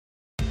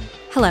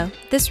Hello,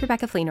 this is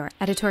Rebecca Fleenor,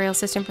 editorial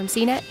assistant from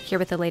CNET, here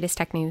with the latest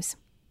tech news.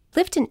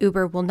 Lyft and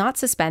Uber will not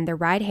suspend their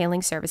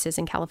ride-hailing services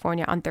in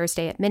California on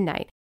Thursday at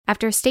midnight,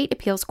 after a state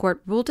appeals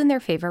court ruled in their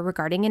favor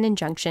regarding an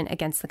injunction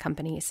against the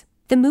companies.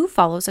 The move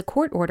follows a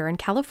court order in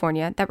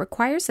California that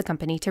requires the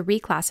company to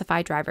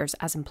reclassify drivers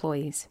as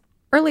employees.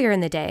 Earlier in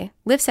the day,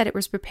 Lyft said it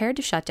was prepared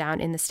to shut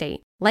down in the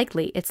state,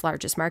 likely its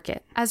largest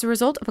market. As a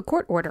result of a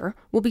court order,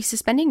 we'll be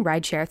suspending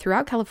rideshare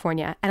throughout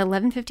California at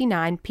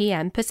 11:59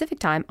 p.m. Pacific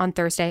Time on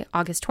Thursday,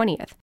 August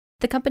 20th,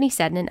 the company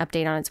said in an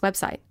update on its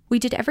website. We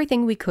did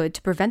everything we could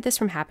to prevent this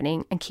from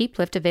happening and keep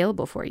Lyft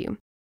available for you,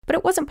 but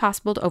it wasn't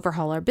possible to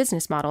overhaul our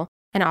business model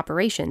and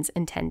operations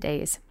in 10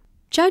 days.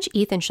 Judge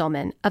Ethan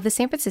Schulman of the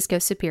San Francisco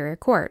Superior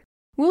Court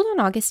ruled on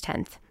August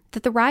 10th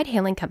that the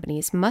ride-hailing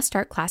companies must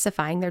start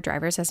classifying their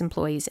drivers as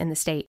employees in the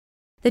state.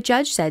 The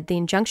judge said the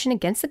injunction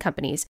against the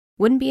companies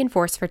wouldn't be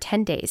enforced for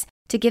 10 days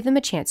to give them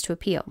a chance to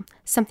appeal,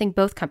 something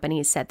both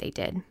companies said they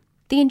did.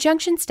 The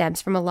injunction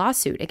stems from a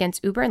lawsuit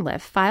against Uber and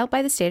Lyft filed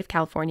by the state of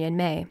California in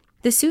May.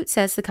 The suit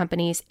says the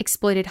companies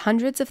exploited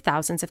hundreds of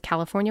thousands of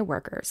California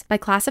workers by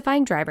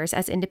classifying drivers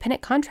as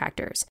independent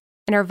contractors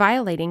and are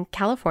violating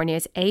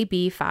California's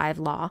AB5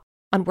 law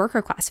on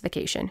worker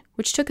classification,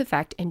 which took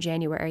effect in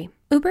January.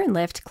 Uber and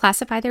Lyft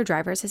classify their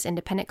drivers as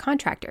independent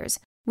contractors,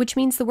 which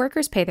means the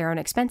workers pay their own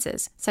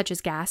expenses, such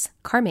as gas,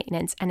 car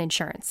maintenance, and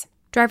insurance.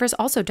 Drivers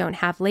also don't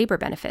have labor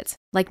benefits,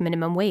 like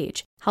minimum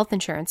wage, health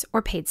insurance,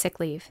 or paid sick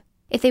leave.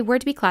 If they were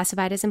to be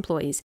classified as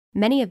employees,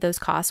 many of those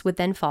costs would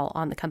then fall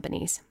on the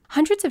companies.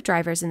 Hundreds of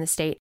drivers in the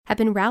state have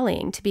been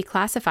rallying to be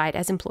classified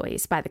as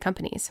employees by the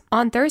companies.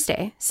 On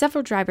Thursday,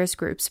 several drivers'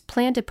 groups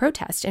planned to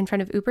protest in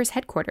front of Uber's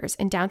headquarters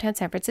in downtown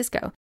San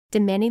Francisco,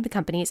 demanding the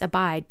companies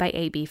abide by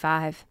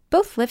AB5.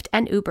 Both Lyft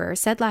and Uber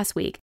said last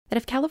week that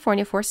if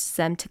California forces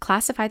them to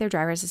classify their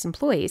drivers as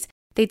employees,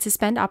 they'd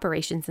suspend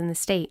operations in the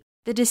state.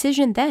 The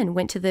decision then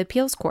went to the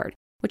appeals court,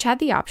 which had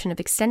the option of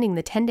extending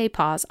the 10-day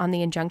pause on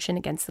the injunction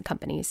against the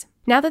companies.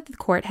 Now that the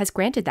court has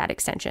granted that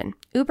extension,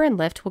 Uber and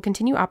Lyft will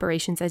continue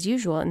operations as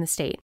usual in the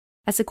state,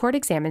 as the court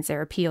examines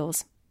their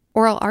appeals.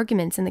 Oral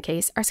arguments in the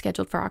case are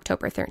scheduled for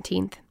October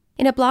 13th.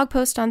 In a blog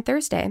post on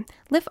Thursday,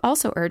 Lyft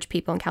also urged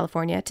people in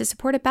California to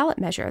support a ballot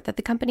measure that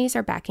the companies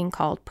are backing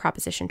called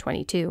Proposition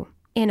 22.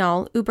 In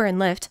all, Uber and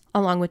Lyft,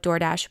 along with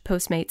DoorDash,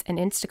 Postmates, and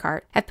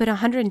Instacart, have put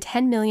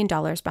 $110 million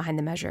behind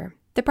the measure.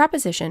 The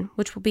proposition,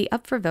 which will be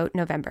up for vote in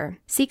November,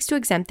 seeks to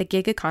exempt the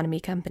gig economy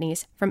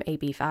companies from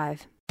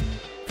AB5.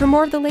 For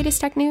more of the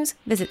latest tech news,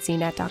 visit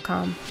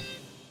cnet.com.